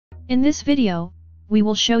In this video, we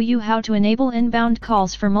will show you how to enable inbound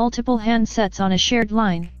calls for multiple handsets on a shared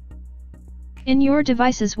line. In your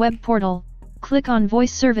device's web portal, click on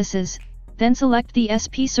Voice Services, then select the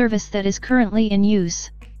SP service that is currently in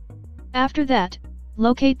use. After that,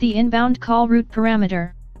 locate the inbound call route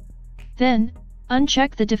parameter. Then,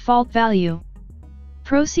 uncheck the default value.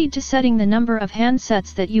 Proceed to setting the number of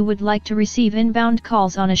handsets that you would like to receive inbound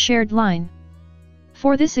calls on a shared line.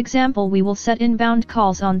 For this example, we will set inbound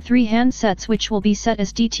calls on 3 handsets, which will be set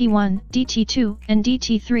as DT1, DT2, and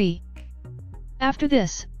DT3. After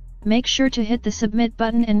this, make sure to hit the Submit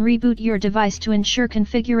button and reboot your device to ensure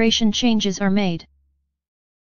configuration changes are made.